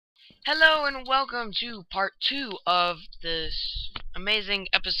Hello and welcome to part 2 of this amazing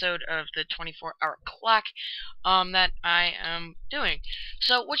episode of the 24-hour clock that I am doing.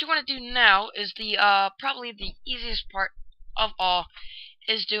 So what you want to do now is probably the easiest part of all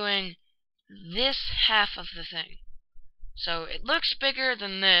is doing this half of the thing. So it looks bigger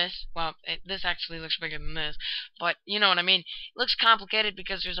than this. Well, this actually looks bigger than this, but you know what I mean. It looks complicated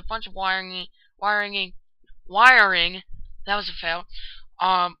because there's a bunch of wiring. That was a fail.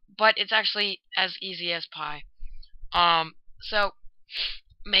 But it's actually as easy as pie. So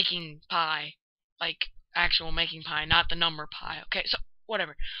making pie, like actual making pie, not the number pie. Okay, so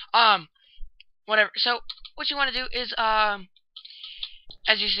whatever. Whatever. So what you want to do is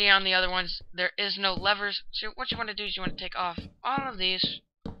as you see on the other ones, there is no levers. So what you want to do is you want to take off all of these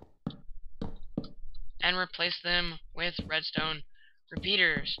and replace them with redstone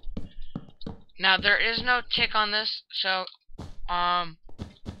repeaters. Now there is no tick on this, so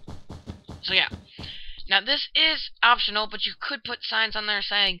yeah. Now this is optional, but you could put signs on there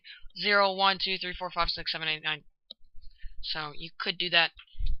saying 0, 1, 2, 3, 4, 5, 6, 7, 8, 9. So you could do that.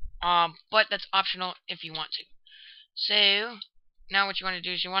 But that's optional if you want to. So now what you want to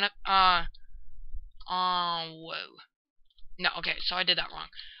do is you want to whoa. No, okay, so I did that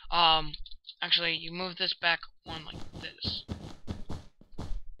wrong. Actually you move this back one like this.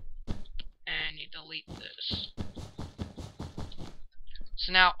 And you delete this.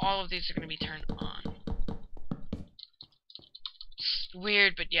 So now all of these are going to be turned on. It's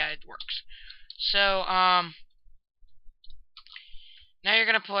weird, but yeah, it works. So, now you're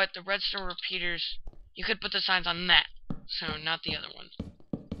going to put the redstone repeaters. You could put the signs on that, so not the other one.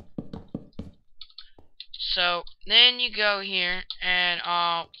 So, then you go here, and,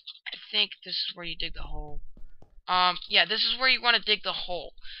 I think this is where you dig the hole. Yeah, this is where you want to dig the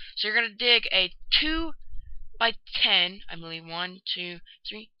hole. So you're going to dig a 2 by 10, I believe, 1, 2,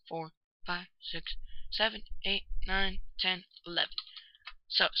 3, 4, 5, 6, 7, 8, 9, 10, 11.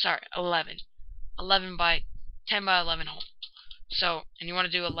 So, sorry, 11. 11 by 10 by 11 hole. So, and you want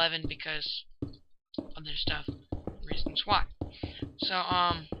to do 11 because other stuff, reasons why. So,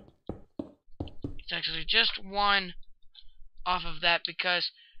 it's actually just one off of that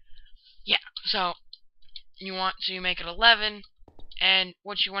because, yeah, so you want to make it 11, and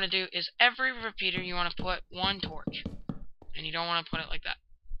what you want to do is every repeater you want to put one torch, and you don't want to put it like that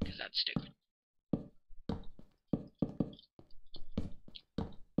because that's stupid.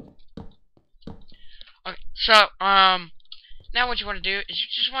 Okay, so, now what you want to do is you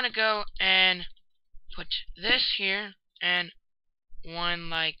just want to go and put this here and one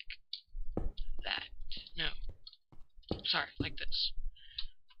like that. No. Sorry, like this.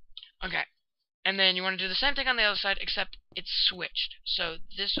 Okay. And then you want to do the same thing on the other side, except it's switched. So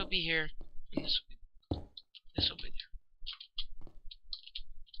this will be here, and this will be there.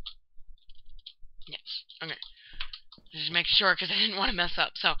 Yes. Okay. Just make sure because I didn't want to mess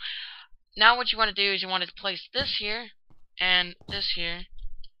up. So now what you want to do is you want to place this here and this here,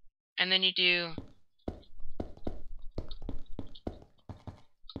 and then you do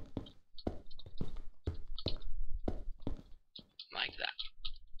like that.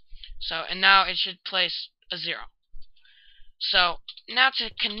 So, and now it should place a 0. So now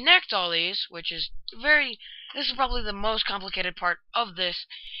to connect all these, which is this is probably the most complicated part of this,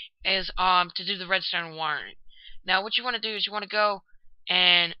 is to do the redstone wiring. Now what you want to do is you want to go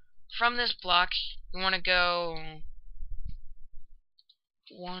and from this block you want to go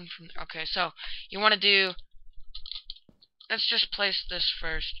one from there. Okay, so you want to do, let's just place this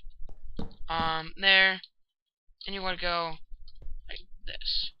first there, and you want to go like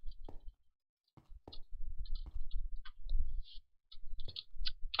this.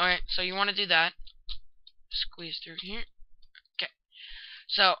 Alright, so you want to do that. Squeeze through here. Okay.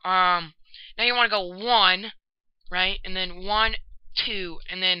 So, now you want to go 1, right? And then 1, 2,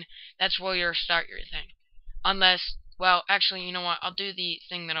 and then that's where you'll start your thing. Unless, well, actually, you know what? I'll do the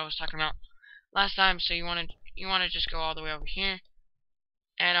thing that I was talking about last time. So you want to just go all the way over here.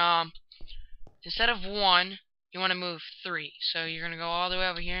 And, instead of 1, you want to move 3. So you're going to go all the way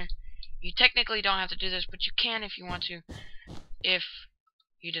over here. You technically don't have to do this, but you can if you want to. If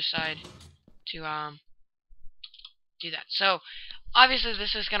you decide to do that. So obviously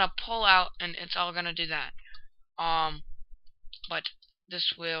this is gonna pull out and it's all gonna do that. But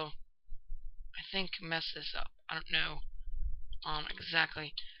this will, I think, mess this up. I don't know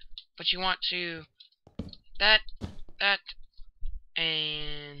exactly. But you want to that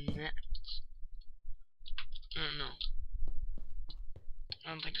and that. I don't know. I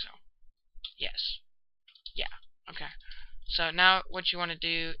don't think so. Yes. Yeah. Okay. So now what you want to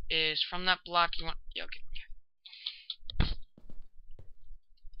do is from that block you want, yeah, okay.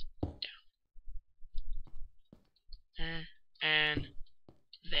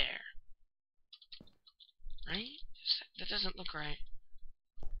 look right.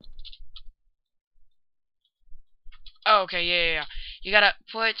 Oh, okay, yeah. You gotta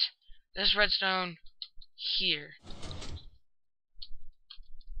put this redstone here.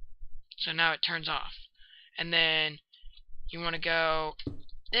 So now it turns off. And then you want to go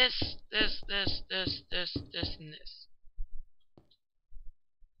this, and this.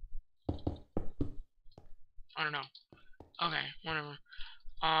 I don't know. Okay, whatever.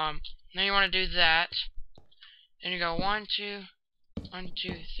 Now you want to do that. And you go 1, 2, 1,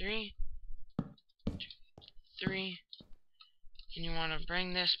 2, 3, 3. And you want to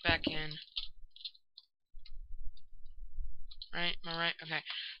bring this back in. Right? Am I right? Okay.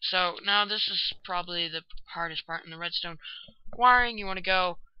 So now this is probably the hardest part in the redstone wiring. You want to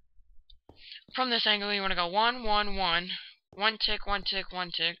go from this angle. You want to go 1, 1, 1. 1 tick, 1 tick,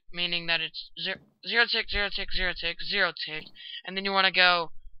 1 tick, meaning that it's 0 tick, 0 tick, 0 tick, 0 tick. And then you want to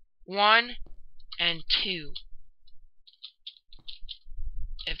go 1 and 2.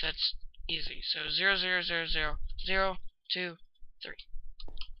 If that's easy. So 0, 0, 0, 0, 0, 2, 3.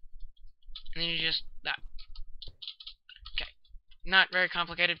 And then you just that. Okay. Not very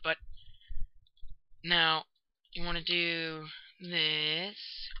complicated, but now you want to do this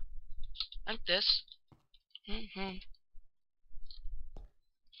like this.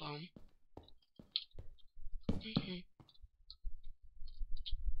 Boom.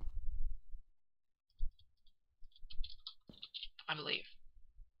 I believe.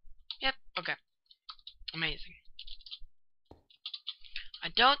 Yep, okay. Amazing. I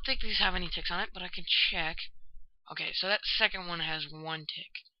don't think these have any ticks on it, but I can check. Okay, so that second one has 1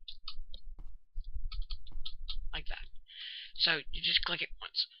 tick. Like that. So you just click it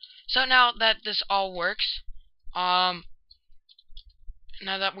once. So now that this all works, now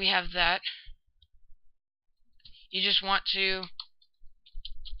that we have that, you just want to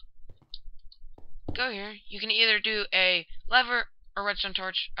go here. You can either do a lever or redstone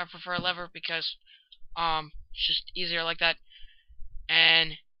torch. I prefer a lever because it's just easier like that.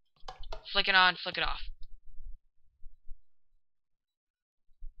 And flick it on, flick it off.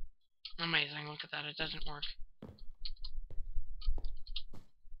 Amazing, look at that, it doesn't work.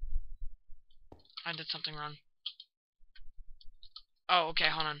 I did something wrong. Oh, okay,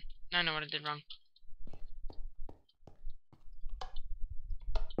 hold on. I know what I did wrong.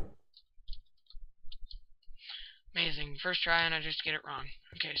 Amazing, first try and I just get it wrong.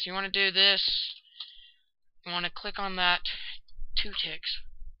 Okay, so you want to do this. You want to click on that 2 ticks.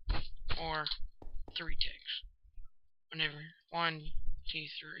 Or 3 ticks. Whenever. 1, 2,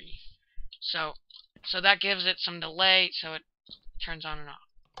 3. So that gives it some delay, so it turns on and off.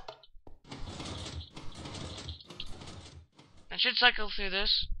 I should cycle through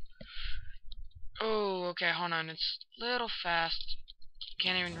this. Oh, okay, hold on. It's a little fast.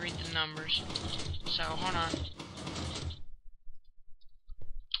 Can't even read the numbers. So, hold on.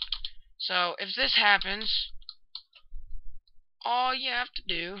 So, if this happens, all you have to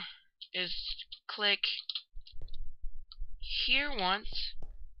do is click here once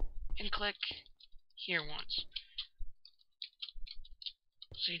and click here once.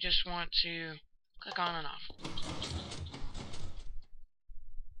 So you just want to click on and off.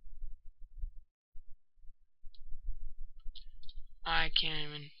 I can't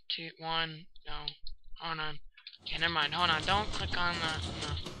even. 2, 1, no. Hold on. Okay, never mind. Hold on. Don't click on that.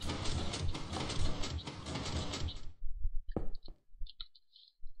 No.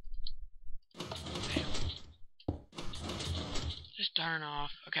 Just turn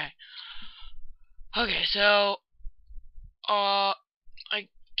off. Okay. Okay, so I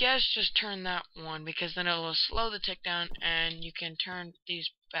guess just turn that one because then it will slow the tick down and you can turn these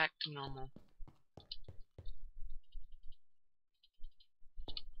back to normal.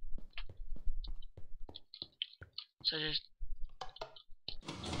 So just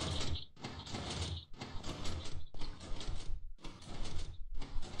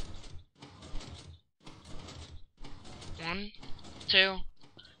one, 2,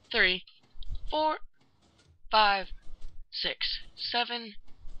 3, 4, 5, 6, 7,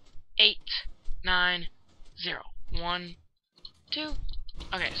 8, 9, 0. 1, 2.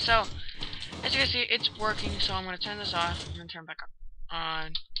 Okay, so as you can see, it's working. So I'm going to turn this off and then turn back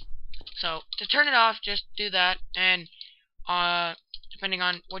on. So to turn it off, just do that, and depending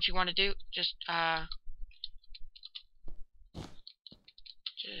on what you want to do, just turn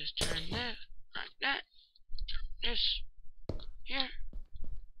this like that. This here,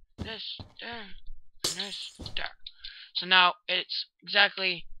 this there, and this there. So now it's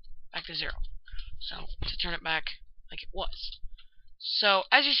exactly back to 0. So to turn it back like it was. So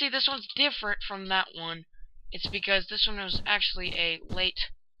as you see, this one's different from that one. It's because this one was actually a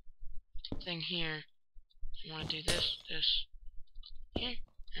late thing here. You want to do this, this, here,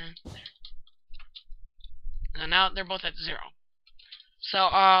 and there. So now they're both at 0. So,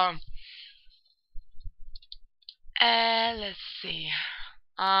 let's see.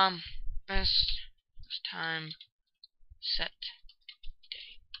 This time set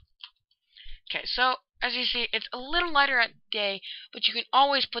day. Okay, so as you see, it's a little lighter at day, but you can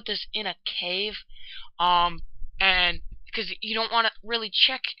always put this in a cave, and because you don't want to really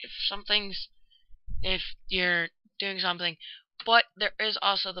check if you're doing something, but there is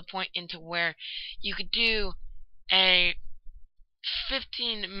also the point into where you could do a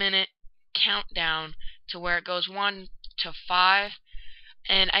 15-minute countdown to where it goes 1 to 5,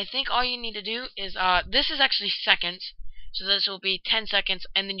 and I think all you need to do is this is actually seconds, so this will be 10 seconds,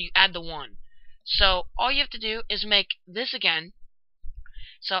 and then you add the 1. So all you have to do is make this again.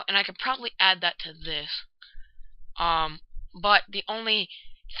 So, and I could probably add that to this. But the only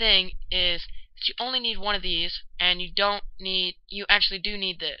thing is that you only need one of these, and you actually do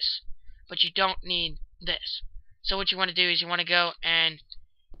need this, but you don't need this. So what you want to do is you want to go and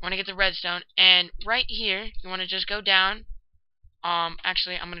get the redstone, and right here you want to just go down.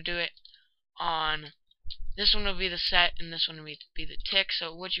 Actually, I'm gonna do it on this one will be the set, and this one will be the tick.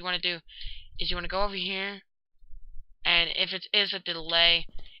 So what you want to do is you want to go over here, and if it is a delay,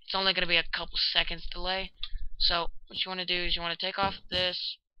 it's only going to be a couple seconds delay. So what you want to do is you want to take off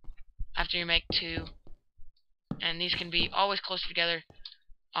this after you make 2, and these can be always close together.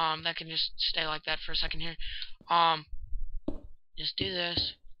 That can just stay like that for a second here. Just do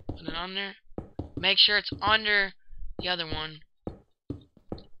this, put it on there. Make sure it's under the other one,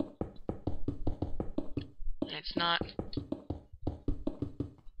 and it's not.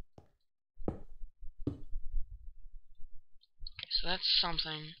 So that's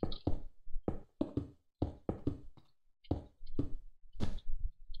something.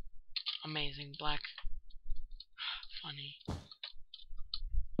 Amazing. Black. Funny.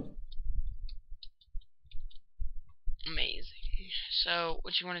 Amazing. So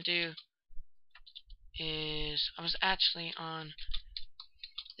what you want to do is, I was actually on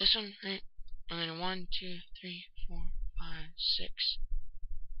this one, right? And then 1, 2, 3, 4, 5, 6.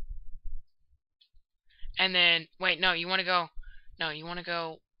 And then, wait, no, you want to go,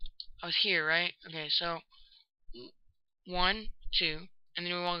 I was here, right? Okay, so 1, 2, and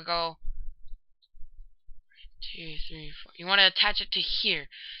then we want to go 2, 3, 4. You want to attach it to here.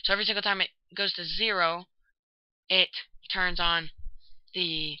 So every single time it goes to 0, it turns on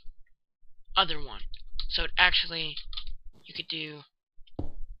the other one. So it actually, you could do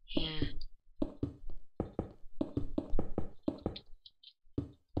here.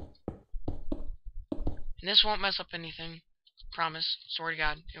 And this won't mess up anything. Promise. Swear to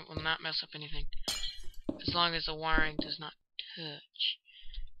God, it will not mess up anything. As long as the wiring does not touch.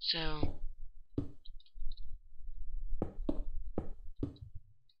 So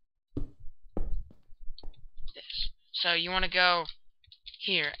this. So you want to go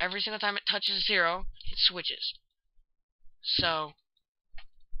here. Every single time it touches 0, it switches. So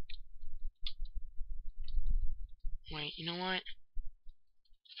wait, you know what?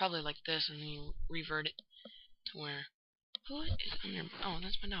 It's probably like this, and then you revert it to where. Who is under? Oh,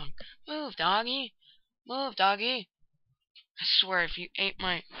 that's my dog. Move, doggy. Move, doggy. I swear, if you ate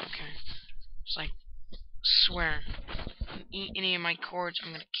my... Okay. It's like, swear. If you eat any of my cords,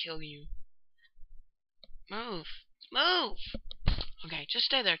 I'm gonna kill you. Move. Move! Okay, just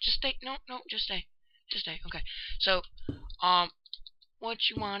stay there. Just stay. No, just stay. Just stay. Okay. So, what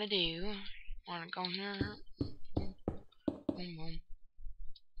you wanna do... Wanna go here? Boom, boom.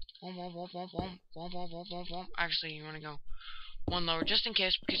 Boom, boom, boom, boom, boom, boom, boom, boom, boom, boom. Actually, you wanna go one lower, just in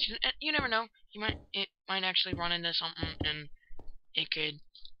case, because you never know. It might actually run into something, and it could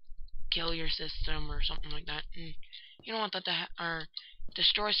kill your system or something like that. And you don't want that to or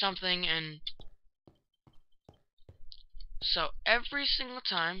destroy something. And so every single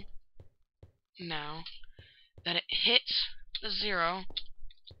time now that it hits the 0,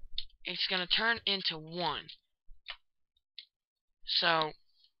 it's gonna turn into 1. So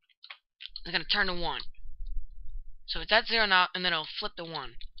it's gonna turn to 1. So it's at 0 now, and then it'll flip to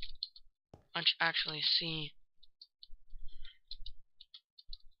 1. Let's actually see.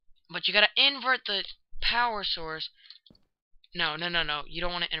 But you gotta invert the power source. No. You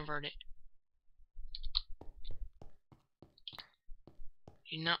don't want to invert it.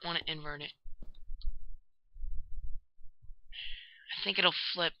 You do not want to invert it. I think it'll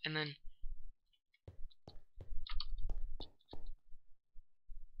flip, and then...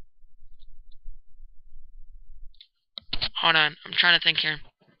 Hold on, I'm trying to think here.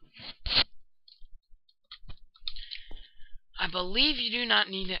 I believe you do not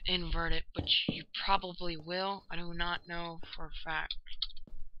need to invert it, but you probably will. I do not know for a fact.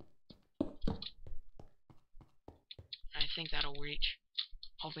 I think that'll reach.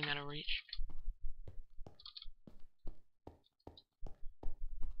 Hoping that'll reach.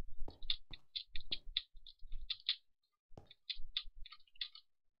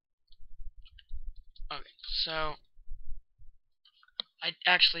 Okay, so I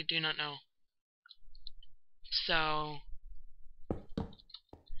actually do not know. So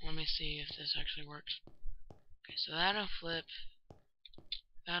let me see if this actually works. Okay, so that'll flip.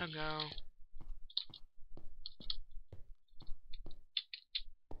 That'll go.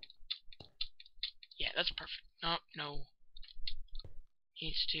 Yeah, that's perfect. No, no.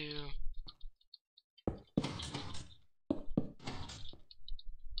 Needs to.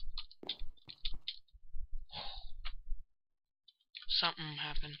 Something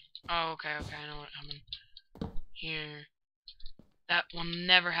happened. Oh, okay, I know what happened. Here. That will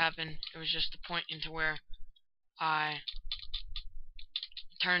never happen. It was just the point into where I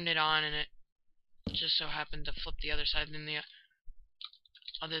turned it on and it just so happened to flip the other side than the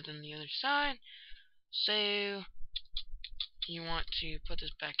other side. So you want to put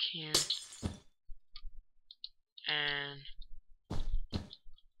this back here and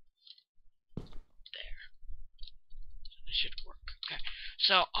there. This should work. Okay.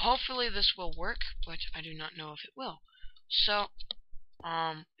 So hopefully this will work, but I do not know if it will. So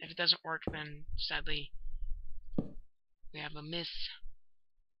if it doesn't work, then sadly we have a mishabitance.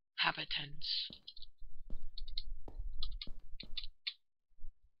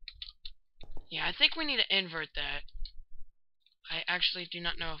 Yeah, I think we need to invert that. I actually do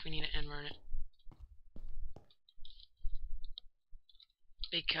not know if we need to invert it.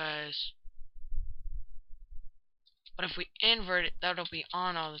 Because but if we invert it, that'll be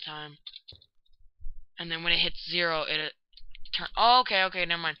on all the time. And then when it hits 0, it'll turn. Oh, okay,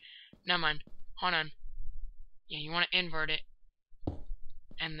 never mind. Hold on. Yeah, you want to invert it.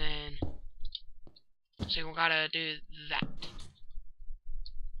 And then so we gotta do that.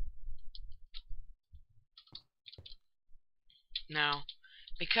 Now,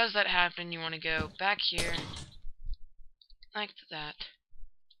 because that happened, you want to go back here like that.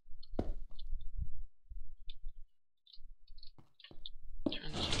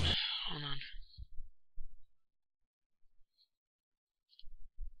 Turn this on. Hold on.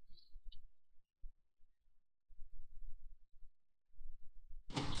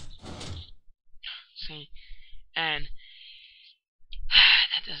 See, and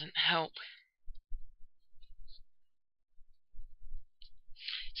that doesn't help.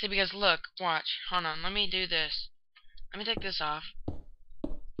 See, because look, watch, hold on, let me do this. Let me take this off.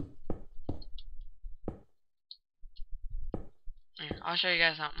 Here, I'll show you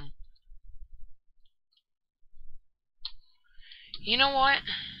guys something. You know what?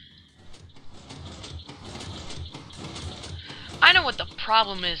 I know what the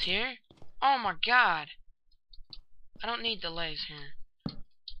problem is here. Oh my god. I don't need delays here.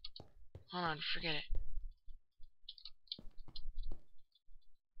 Hold on, forget it.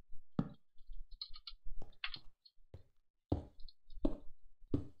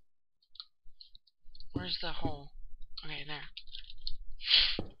 Where's the hole? Okay, there.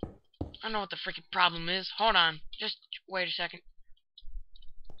 I know what the freaking problem is. Hold on. Just wait a second.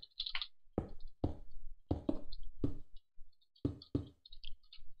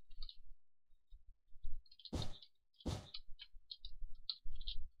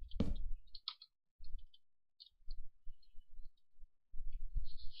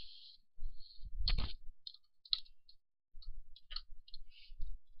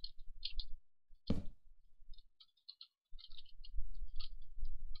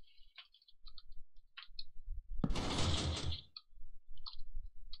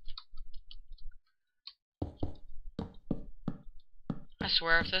 I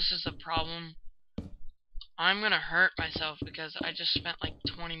swear, if this is a problem, I'm gonna hurt myself because I just spent like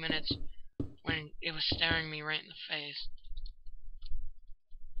 20 minutes when it was staring me right in the face.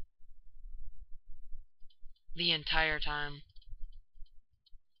 The entire time.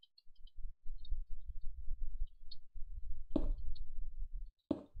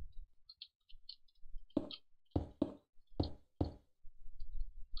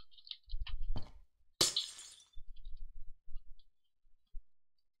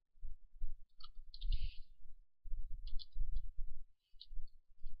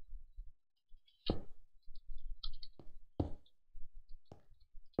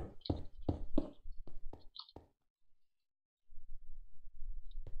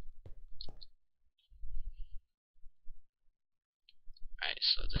 Alright,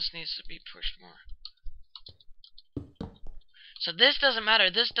 so this needs to be pushed more. So this doesn't matter.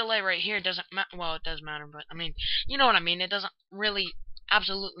 This delay right here doesn't matter. Well, it does matter, but I mean, you know what I mean. It doesn't really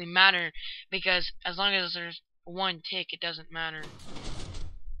absolutely matter, because as long as there's one tick, it doesn't matter.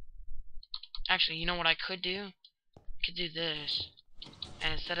 Actually, you know what I could do? I could do this.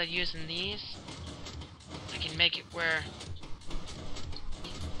 And instead of using these, I can make it where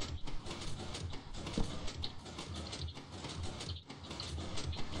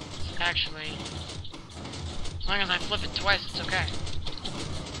it's actually, as long as I flip it twice, it's okay.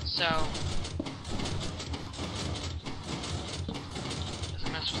 So,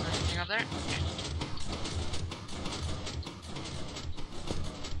 doesn't mess with anything up there. Okay.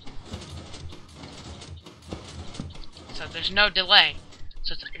 So there's no delay.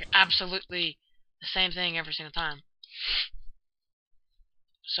 So it's absolutely the same thing every single time.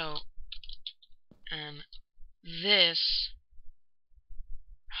 So, and this,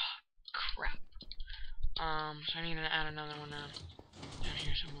 crap. So I need to add another one down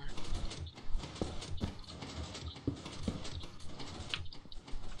here somewhere.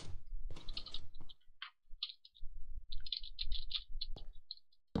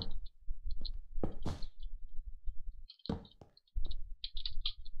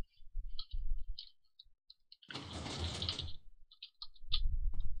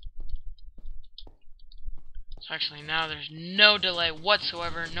 So actually now there's no delay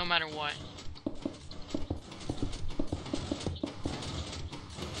whatsoever, no matter what.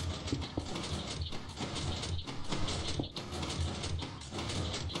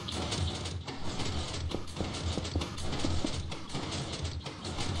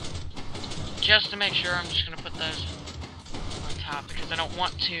 Just to make sure, I'm just gonna put those on top because I don't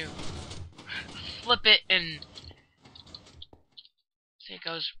want to flip it and see, it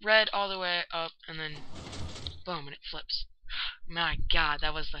goes red all the way up and then boom, and it flips. My God,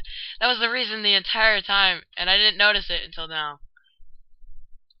 that was the reason the entire time, and I didn't notice it until now.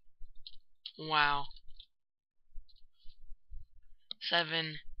 Wow.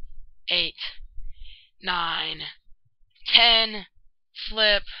 7, 8, 9, 10,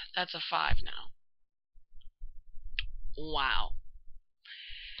 flip. That's a 5 now. Wow.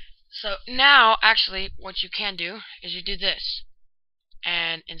 So now, actually, what you can do is you do this,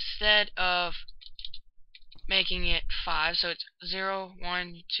 and instead of making it 5, so it's 0,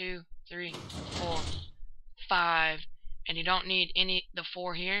 1, 2, 3, 4, 5, and you don't need the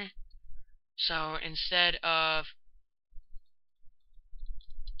 4 here. So instead of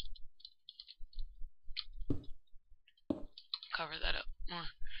cover that up more.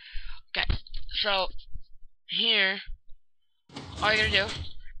 Okay, so here, all you're gonna do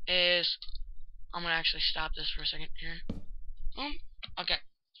is, I'm gonna actually stop this for a second here. Okay,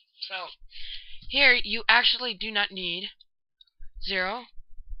 so here you actually do not need 0,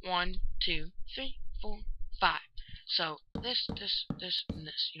 1, 2, 3, 4, 5. So this, and this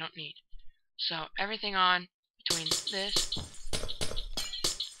you don't need. So everything on between this,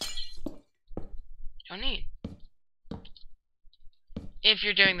 you don't need. If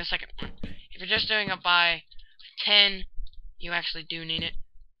you're doing the second one. If you're just doing it by 10, you actually do need it.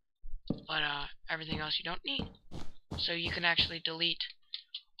 But everything else you don't need. So you can actually delete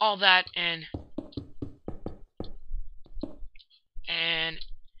all that and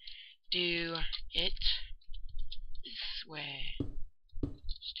do it this way.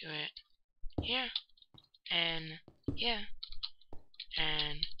 Let's do it here and here,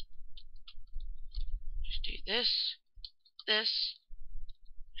 and just do this,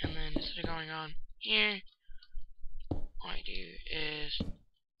 and then instead of going on here, all I do is,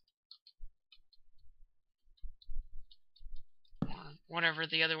 or whatever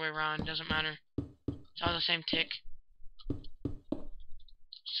the other way around, doesn't matter. It's all the same tick.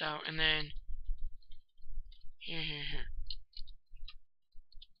 So, and then here.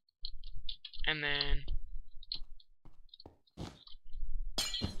 And then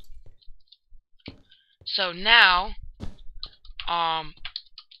so now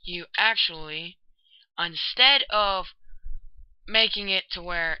you actually, instead of making it to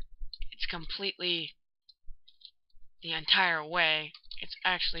where it's completely the entire way, it's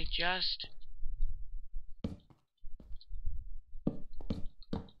actually just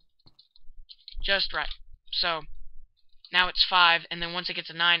right. So now it's 5, and then once it gets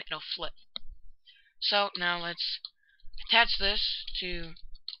a 9, it'll flip. So now let's attach this to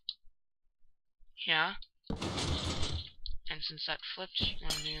here, and since that flipped, you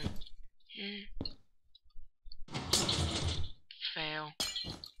want to do here. Fail.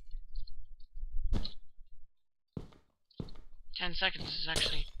 10 seconds is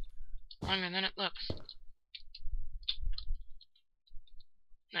actually longer than it looks.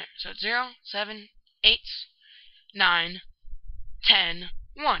 There, so it's 0, 7, 8, 9, 10,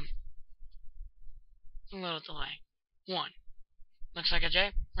 1. A little delay. 1. Looks like a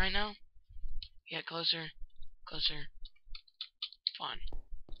J right now. Get closer, closer. Fun.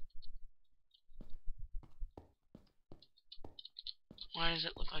 Why does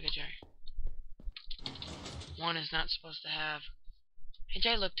it look like a J? 1 is not supposed to have. Hey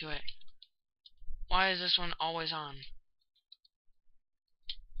J, look to it. Why is this one always on?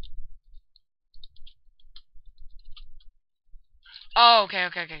 Oh, okay. I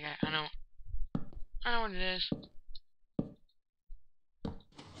know what it is.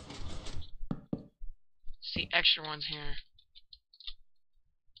 It's the extra ones here.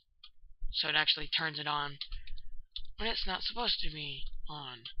 So it actually turns it on when it's not supposed to be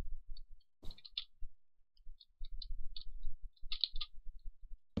on.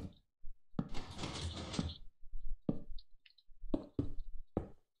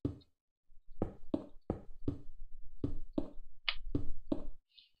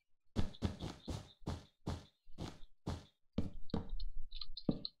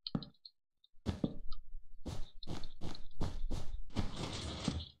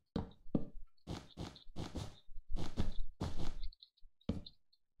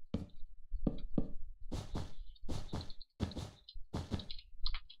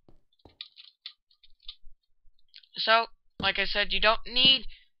 So, like I said, you don't need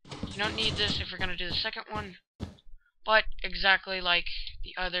this if you're gonna do the second one. But exactly like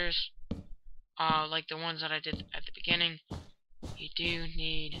the others, like the ones that I did at the beginning, you do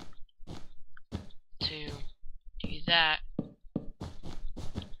need to do that.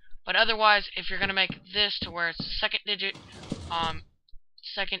 But otherwise, if you're gonna make this to where it's the second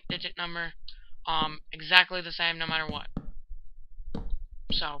digit number, exactly the same no matter what.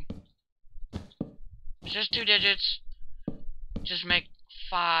 So it's just 2 digits. Just make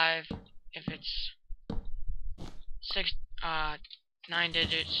 5 if it's 9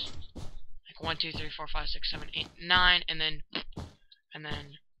 digits. Like 1, 2, 3, 4, 5, 6, 7, 8, 9, and then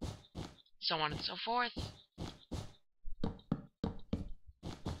so on and so forth.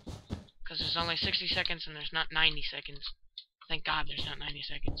 Because there's only 60 seconds and there's not 90 seconds. Thank God there's not 90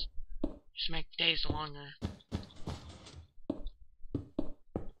 seconds. Just make days longer.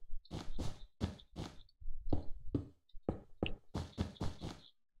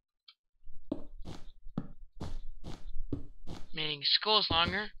 Meaning school's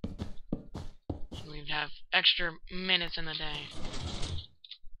longer. And we'd have extra minutes in the day.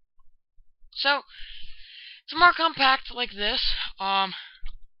 So, it's more compact like this.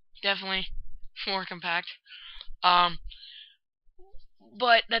 Definitely more compact. But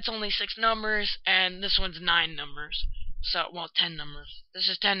that's only 6 numbers, and this one's 9 numbers. So, well, 10 numbers. This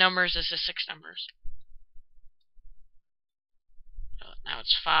is 10 numbers, this is 6 numbers. Now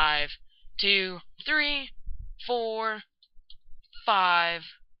it's 5, 2, 3, 4, 5,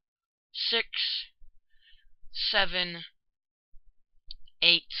 6, 7,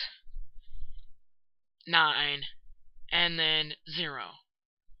 8, 9, and then 0.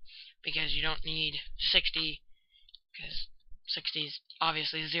 Because you don't need 60, because 60 is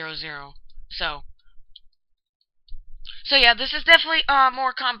obviously 0, 0. So yeah, this is definitely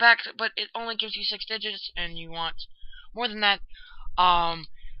more compact, but it only gives you 6 digits, and you want more than that.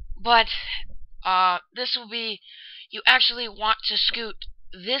 But this will be, you actually want to scoot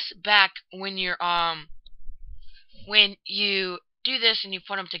this back when you're when you do this and you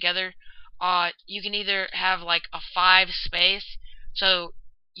put them together. You can either have like a 5 space, so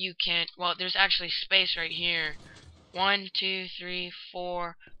you can, well, there's actually space right here. 1, 2, 3,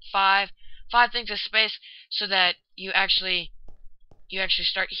 4, 5. 5 things of space, so that you actually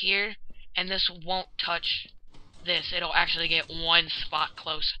start here, and this won't touch this. It'll actually get one spot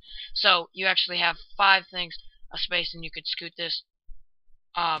close. So you actually have 5 things of space, and you could scoot this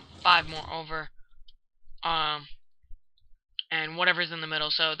 5 more over, and whatever's in the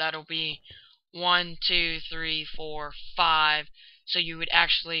middle. So that'll be 1, 2, 3, 4, 5. So you would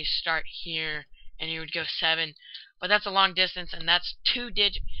actually start here, and you would go 7. But that's a long distance, and that's 2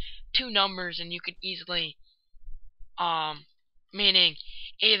 numbers, and you could easily, meaning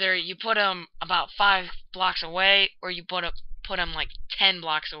either you put them about 5 blocks away, or you put them like 10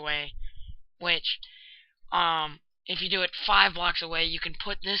 blocks away. Which, if you do it 5 blocks away, you can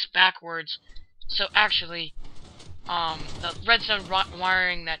put this backwards. So actually, the redstone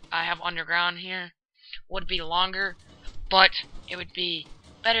wiring that I have underground here would be longer, but it would be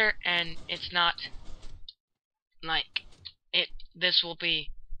better, and it's not like it. This will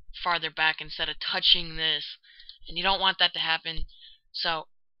be farther back instead of touching this, and you don't want that to happen. So,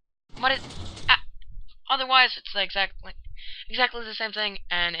 but otherwise it's exactly the same thing,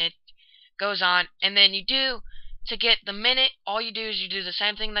 and it goes on. And then you do to get the minute, all you do is you do the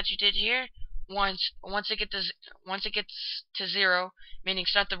same thing that you did here. Once it gets to 0, meaning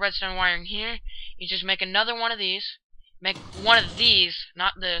start the redstone wiring here, you just make another one of these. Make one of these,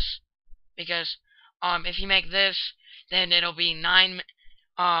 not this, because if you make this, then it'll be 9.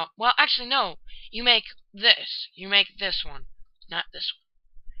 Well, actually no. You make this. You make this one, not this one,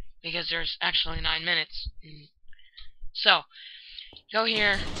 because there's actually 9 minutes. So go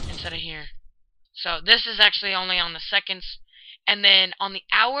here instead of here. So this is actually only on the seconds, and then on the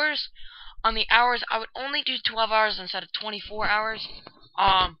hours, I would only do 12 hours instead of 24 hours.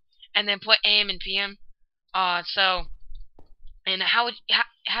 And then put AM and PM. And how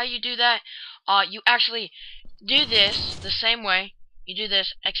you do that? You actually do this the same way. You do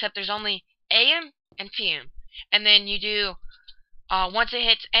this, except there's only AM and PM. And then you do once it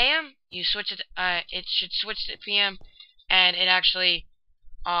hits AM, you switch it. It should switch to PM, and it actually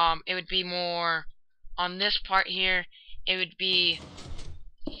it would be more on this part here. It would be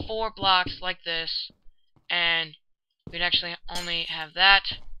 4 blocks like this, and we'd actually only have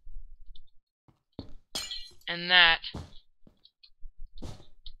that and that.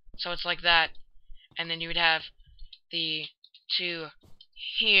 So it's like that, and then you would have the 2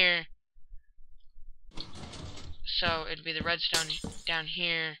 here. So it'd be the redstone down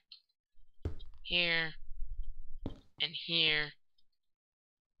here, here, and here,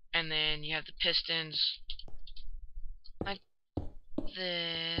 and then you have the pistons like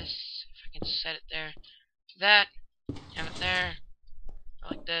this. If I can set it there, that, have it there,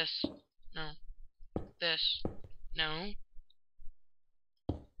 like this. No, this, no.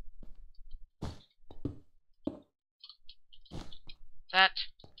 That,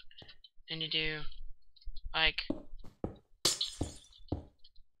 and you do like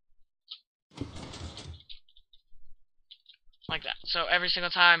that. So every single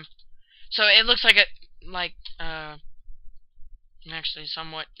time, so it looks like actually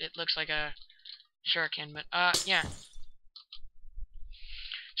somewhat it looks like a shuriken, but yeah.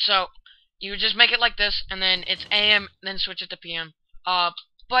 So you just make it like this, and then it's AM, then switch it to PM.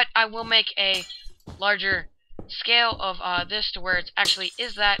 But I will make a larger scale of this to where it actually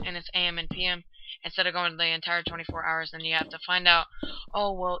is that, and it's AM and PM instead of going the entire 24 hours. Then you have to find out,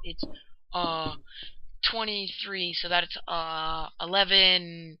 oh well, it's 23, so that's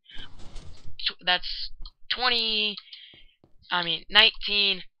 11. That's 20. I mean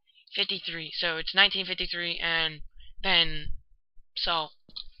 1953. So it's 1953, and then so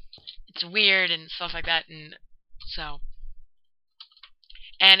it's weird and stuff like that, and so.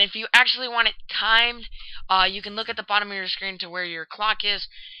 And if you actually want it timed, you can look at the bottom of your screen to where your clock is,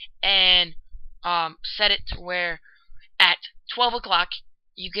 and set it to where at 12 o'clock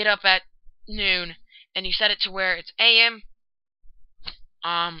you get up at noon, and you set it to where it's AM.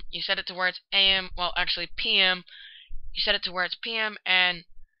 You set it to where it's AM. Well, actually PM. You set it to where it's PM, and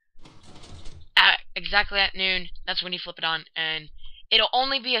exactly at noon, that's when you flip it on, and it'll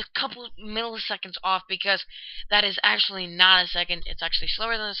only be a couple milliseconds off, because that is actually not a second. It's actually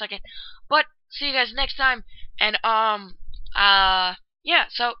slower than a second. But see you guys next time, and yeah,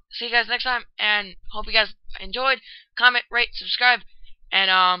 so see you guys next time, and hope you guys enjoyed. Comment, rate, subscribe,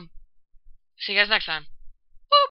 and see you guys next time.